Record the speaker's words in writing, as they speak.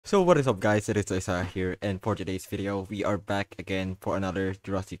So what is up guys, it is Isaah here, and for today's video we are back again for another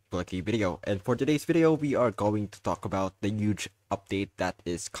Jurassic BLOCKY video. And for today's video we are going to talk about the huge update that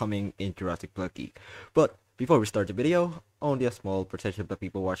is coming in Jurassic BLOCKY. But before we start the video, only a small percentage of the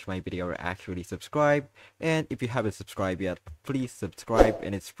people watch my video are actually subscribed, and if you haven't subscribed yet, please subscribe,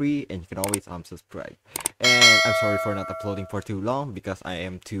 and it's free and you can always unsubscribe. And I'm sorry for not uploading for too long because I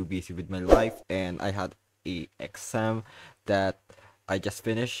am too busy with my life, and I had a exam that I just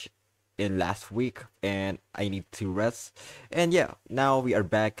finished in last week and I need to rest. And yeah, now we are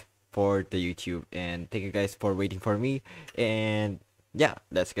back for the YouTube, and thank you guys for waiting for me. And yeah,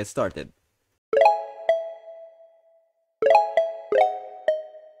 let's get started.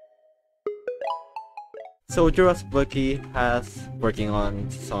 So Jurassic BLOCKY has working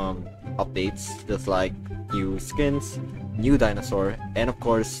on some updates, just like new skins, new dinosaur, and of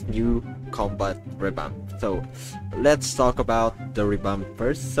course new combat revamp. So let's talk about the revamp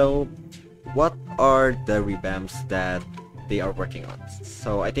first. So what are the revamps that they are working on?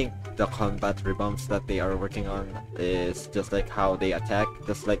 So I think the combat revamps that they are working on is just like how they attack,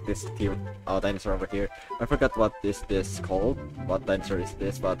 just like this dinosaur over here. I forgot what is this called, what dinosaur is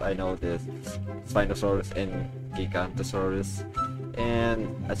this, but I know this Spinosaurus and Gigantosaurus. And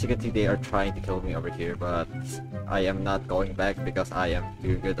as you can see, they are trying to kill me over here, but I am not going back because I am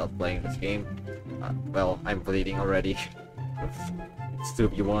too good at playing this game. Well, I'm bleeding already. It's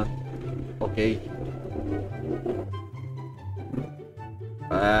 2v1. Okay.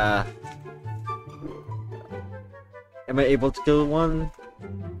 Am I able to kill one?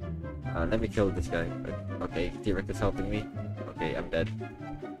 Let me kill this guy. Okay, T-Rex is helping me. Okay, I'm dead.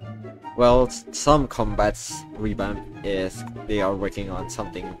 Well, some combats revamp is they are working on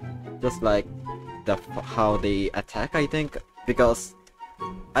something just like how they attack, I think, because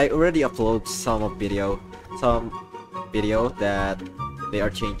I already upload some video that they are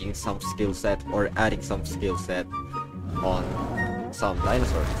changing some skill set or adding some skill set on some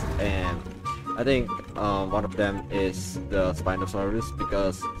dinosaurs, and I think one of them is the Spinosaurus,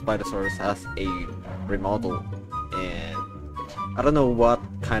 because Spinosaurus has a remodel, and I don't know what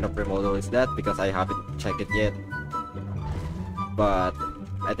kind of remodel is that because I haven't checked it yet, but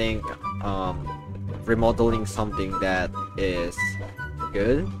I think remodeling something that is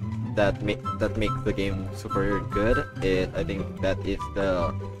good, that makes the game super good, I think that is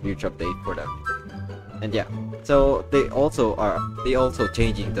the huge update for them. And yeah, so they also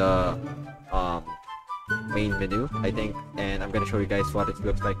changing the main menu, I think, and I'm gonna show you guys what it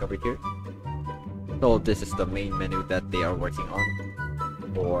looks like over here. So this is the main menu that they are working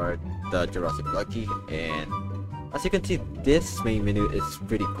on for the Jurassic BLOCKY, and as you can see, this main menu is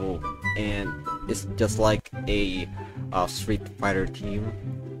pretty cool, and it's just like a Street Fighter team.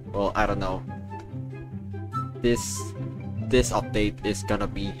 Well, I don't know. This update is gonna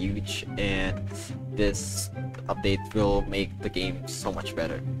be huge, and this update will make the game so much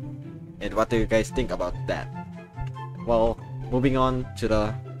better. And what do you guys think about that? Well, moving on to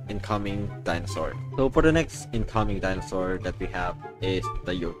the incoming dinosaur. So for the next incoming dinosaur that we have is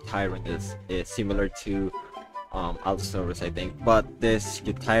the Tyrannus. It's similar to Allosaurus, I think, but this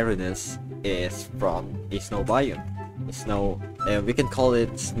Tyrannus is from a snow biome. We can call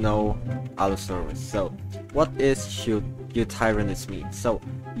it Snow Allosaurus. So what is Tyrannus mean? So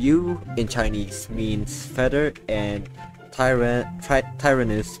U in Chinese means feather, and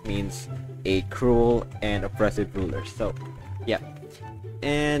Tyrannus means a cruel and oppressive ruler. So yeah,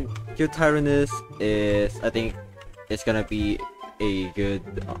 and Tyrannus is, I think it's gonna be a good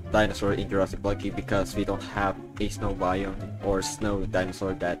dinosaur in Jurassic BLOCKY because we don't have a snow biome or snow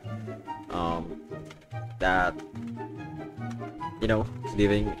dinosaur that you know,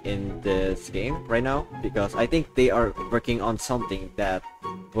 living in this game right now, because I think they are working on something that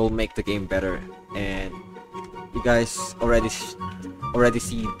will make the game better. And you guys already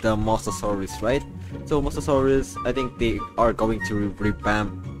see the Mosasaurus, right? So Mosasaurus, I think they are going to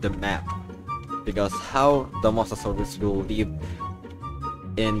revamp the map, because how the Mosasaurus will live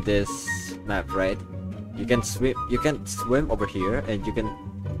in this map, right? You can swim over here, and you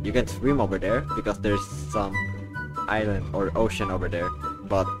can swim over there because there's some island or ocean over there,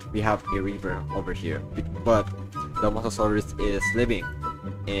 but we have a river over here. But the Mosasaurus is living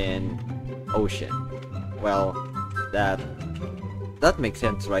in ocean. Well, that makes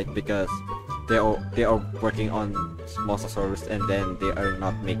sense, right? Because they are working on Mosasaurus, and then they are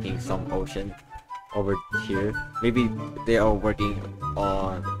not making some ocean over here. Maybe they are working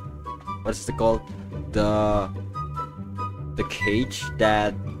on, what's it called, the cage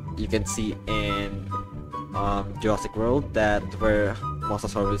that you can see in Jurassic World, that where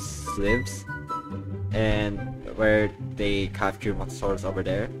Mosasaurus lives. And where they capture Mosasaurus over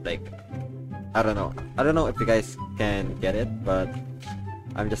there. Like, I don't know if you guys can get it, but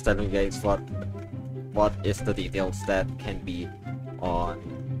I'm just telling you guys what is the details that can be on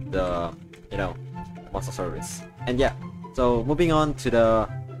the, you know, Mosasaurus. And yeah, so moving on to the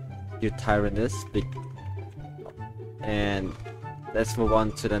Tyrannus, and let's move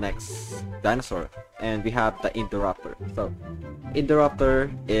on to the next dinosaur, and we have the Indoraptor. So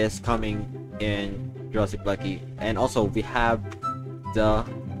Indoraptor is coming in Jurassic Blocky, and also we have the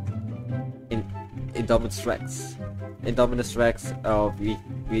Indominus Rex. Indominus Rex,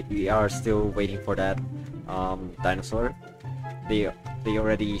 we are still waiting for that dinosaur. They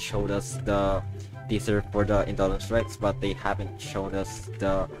already showed us the teaser for the Indominus Rex, but they haven't shown us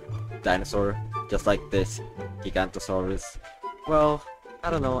the dinosaur, just like this Gigantosaurus. Well, I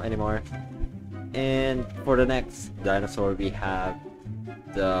don't know anymore. And for the next dinosaur, we have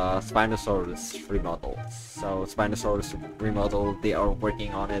the Spinosaurus remodel. So Spinosaurus remodel, they are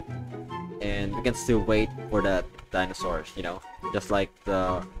working on it, and we can still wait for that dinosaur, you know, just like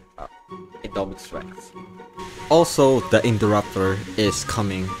the Indominus Rex. Also, the Indoraptor is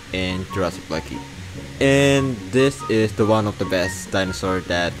coming in Jurassic Blocky, and this is the one of the best dinosaur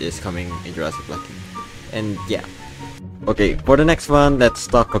that is coming in Jurassic Blocky. And yeah, okay, for the next one, let's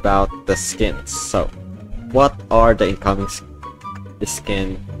talk about the skins. So what are the incoming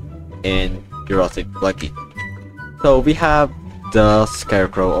skin in Jurassic Blocky? So we have the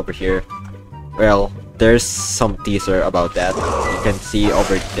Scarecrow over here. Well, there's some teaser about that. You can see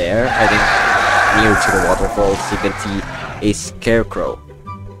over there, heading near to the waterfalls, you can see a Scarecrow.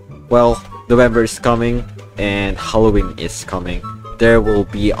 Well, November is coming and Halloween is coming. There will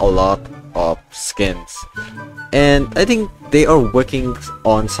be a lot of skins, and I think they are working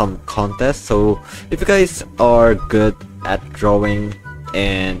on some contests. So if you guys are good at drawing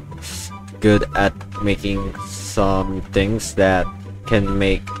and good at making some things that can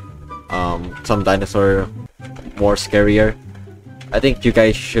make some dinosaur more scarier, I think you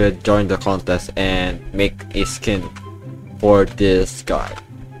guys should join the contest and make a skin for this guy.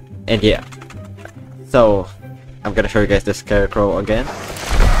 And yeah, so I'm gonna show you guys the Scarecrow again.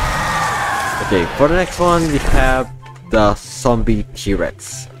 Okay, for the next one, we have the Zombie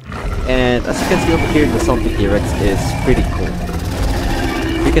T-Rex. And as you can see over here, the Zombie T-Rex is pretty cool.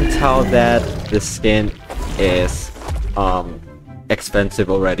 You can tell that the skin is expensive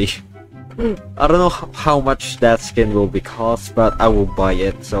already. I don't know how much that skin will be cost, but I will buy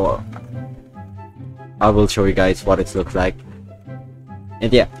it, so I will show you guys what it looks like.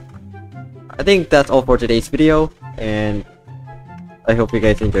 And yeah, I think that's all for today's video, and I hope you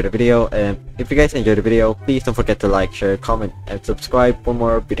guys enjoyed the video. And if you guys enjoyed the video, please don't forget to like, share, comment, and subscribe for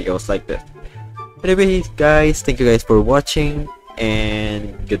more videos like this. Anyways guys, thank you guys for watching,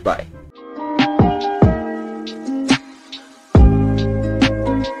 and goodbye.